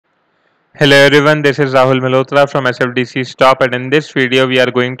Hello everyone, this is Rahul Malhotra from SFDC Stop, and in this video we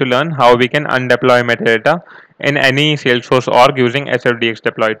are going to learn how we can undeploy metadata in any Salesforce org using SFDX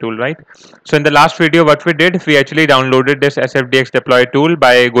Deploy Tool, right? So in the last video what we did, we actually downloaded this SFDX Deploy Tool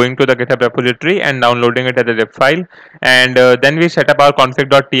by going to the GitHub repository and downloading it as a zip file, and then we set up our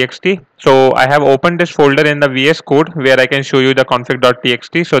config.txt. So I have opened this folder in the VS Code where I can show you the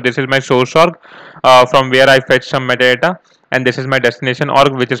config.txt. So this is my source org from where I fetch some metadata, and this is my destination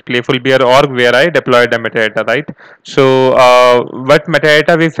org, which is playful bear org, where I deployed the metadata, right? So what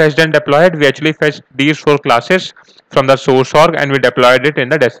metadata we fetched and deployed, we actually fetched these four classes from the source org and we deployed it in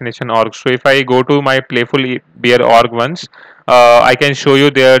the destination org. So if I go to my playful bear org once, I can show you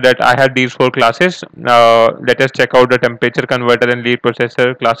there that I have these four classes. Let us check out the temperature converter and lead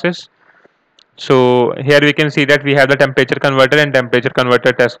processor classes. So here we can see that we have the temperature converter and temperature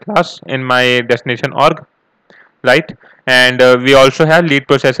converter test class in my destination org, right? And we also have lead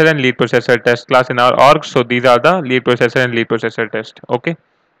processor and lead processor test class in our org. So these are the lead processor and lead processor test. Okay.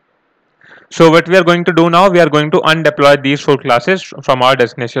 So what we are going to do now, we are going to undeploy these four classes from our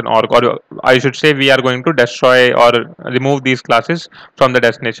destination org, or I should say we are going to destroy or remove these classes from the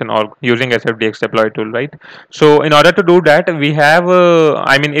destination org using SFDX Deploy Tool, right? So in order to do that, we have,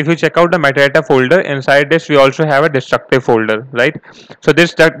 if you check out the metadata folder, inside this we also have a destructive folder, right? So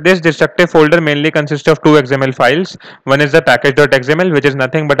this destructive folder mainly consists of two XML files. One is the package.xml, which is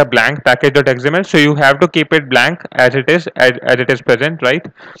nothing but a blank package.xml. So you have to keep it blank as it is, as it is present, right?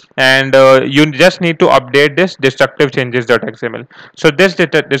 And you just need to update this destructive changes.xml. So this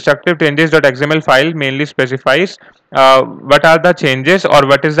destructive changes.xml file mainly specifies what are the changes or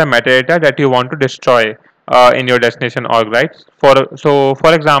what is the metadata that you want to destroy in your destination org, right?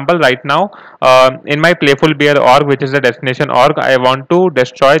 For example, right now in my playful bear org, which is the destination org, I want to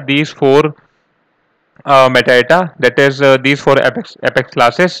destroy these four metadata, that is these four apex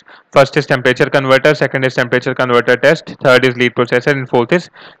classes. First is temperature converter, second is temperature converter test, third is lead processor, and fourth is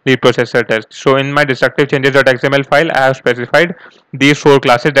lead processor test. So in my destructive changes.xml file, I have specified these four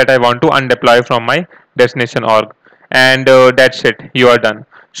classes that I want to undeploy from my destination org, and that's it, you are done.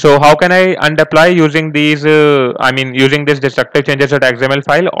 So how can I undeploy using these using this destructive changes.xml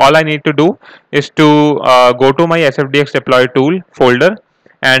file? All I need to do is to go to my SFDX Deploy Tool folder,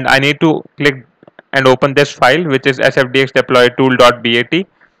 and I need to click and open this file, which is SFDX Deploy Tool.bat.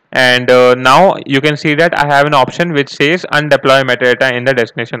 And now you can see that I have an option which says undeploy metadata in the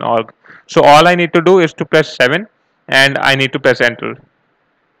destination org. So all I need to do is to press 7 and I need to press enter.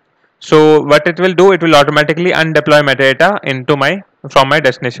 So what it will do, it will automatically undeploy metadata into from my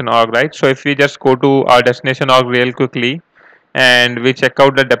destination org, right? So if we just go to our destination org real quickly and we check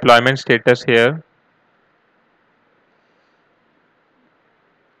out the deployment status here.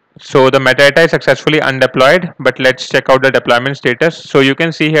 So the metadata is successfully undeployed, but let's check out the deployment status. So you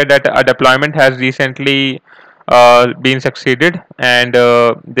can see here that a deployment has recently been succeeded, and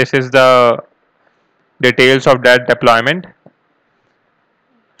this is the details of that deployment.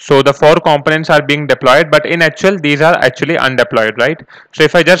 So the four components are being deployed, but in actual these are actually undeployed, right? So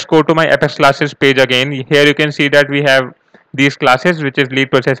if I just go to my Apex classes page again, here you can see that we have these classes, which is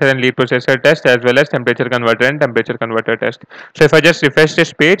lead processor and lead processor test, as well as temperature converter and temperature converter test. So if I just refresh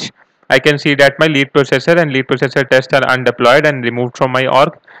this page, I can see that my lead processor and lead processor test are undeployed and removed from my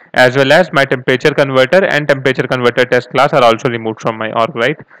org, as well as my temperature converter and temperature converter test class are also removed from my org,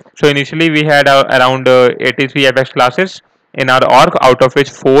 right? So initially we had around 83 Apex classes in our org, out of which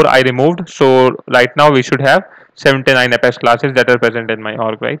 4 I removed. So right now we should have 79 Apex classes that are present in my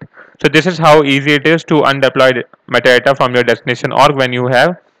org, right? So this is how easy it is to undeploy metadata from your destination org when you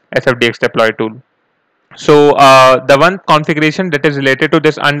have SFDX Deploy Tool. So the one configuration that is related to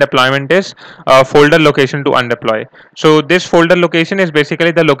this undeployment is folder location to undeploy. So this folder location is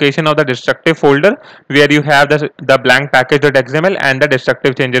basically the location of the destructive folder where you have the blank package.xml and the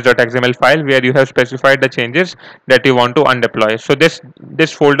destructive changes.xml file where you have specified the changes that you want to undeploy. So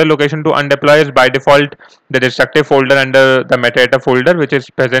this folder location to undeploy is by default the destructive folder under the metadata folder, which is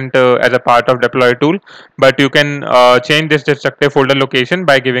present as a part of deploy tool, but you can change this destructive folder location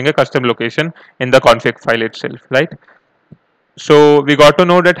by giving a custom location in the config file itself, right? So we got to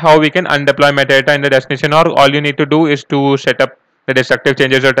know that how we can undeploy metadata in the destination org. All you need to do is to set up the destructive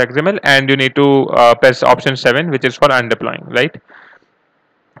changes.xml and you need to press option 7, which is for undeploying, right?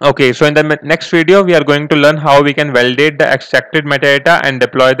 Okay, so in the next video we are going to learn how we can validate the extracted metadata and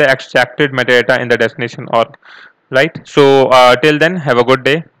deploy the extracted metadata in the destination org, right? So till then, have a good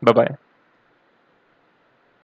day. Bye bye.